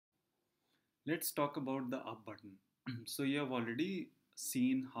Let's talk about the up button. So you have already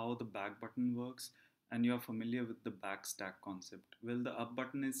seen how the back button works and you are familiar with the back stack concept. Well, the up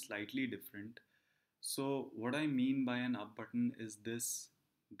button is slightly different. So what I mean by an up button is this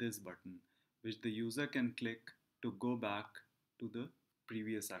button, which the user can click to go back to the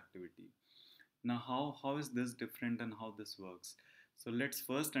previous activity. Now how is this different and how this works? So let's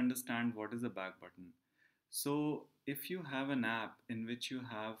first understand what is a back button. So if you have an app in which you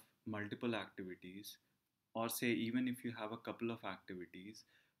have multiple activities, or say even if you have a couple of activities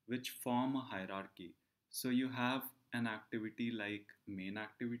which form a hierarchy, so you have an activity like main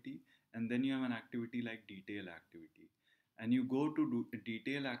activity, and then you have an activity like detail activity, and you go to do a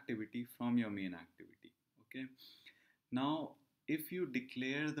detail activity from your main activity. Okay, now if you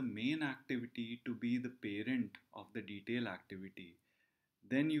declare the main activity to be the parent of the detail activity,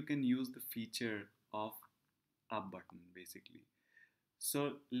 then you can use the feature of up button basically.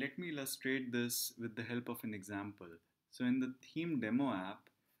 So let me illustrate this with the help of an example. So in the theme demo app,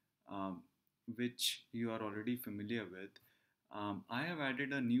 um, which you are already familiar with, I have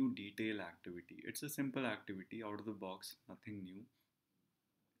added a new detail activity. It's a simple activity out of the box, nothing new.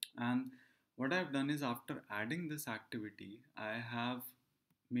 And what I've done is, after adding this activity, I have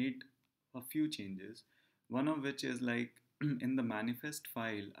made a few changes. One of which is like in the manifest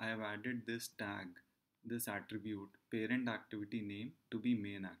file, I have added this tag, this attribute, parent activity name to be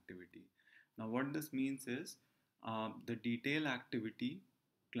main activity. Now, what this means is the detail activity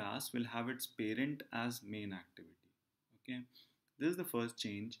class will have its parent as main activity. Okay, this is the first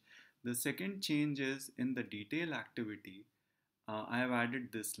change. The second change is in the detail activity, I have added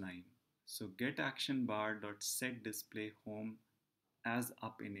this line. So get action bar dot set display home as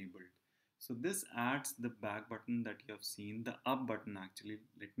up enabled. So this adds the back button that you have seen, the up button actually,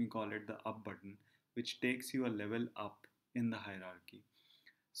 let me call it the up button, which takes you a level up in the hierarchy.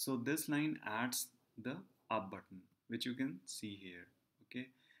 So this line adds the up button, which you can see here. Okay.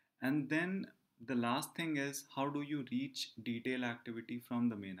 And then the last thing is, how do you reach detail activity from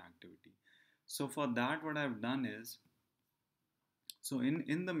the main activity? So for that, what I've done is, so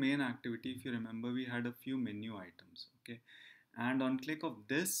in the main activity, if you remember, we had a few menu items, okay? And on click of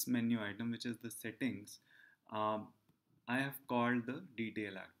this menu item, which is the settings, um, I have called the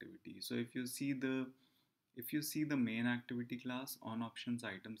detail activity. So if you see the main activity class on options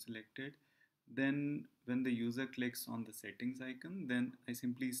item selected, then when the user clicks on the settings icon, then I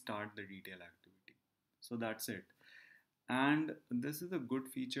simply start the detail activity. So that's it. And this is a good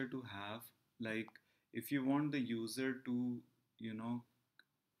feature to have, like if you want the user to, you know,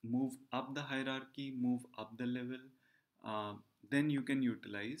 move up the hierarchy, move up the level, uh, then you can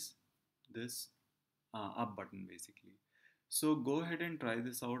utilize this up button basically. So go ahead and try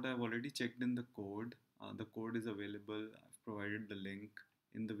this out. I've already checked in the code. The code is available. I've provided the link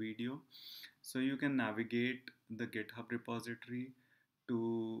in the video. So you can navigate the GitHub repository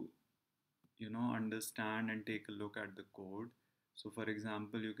to, you know, understand and take a look at the code. So for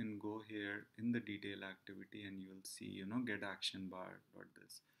example, you can go here in the detail activity and you'll see, you know, get action bar dot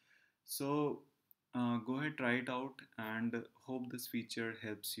this. So go ahead, try it out, and hope this feature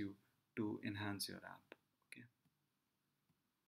helps you to enhance your app.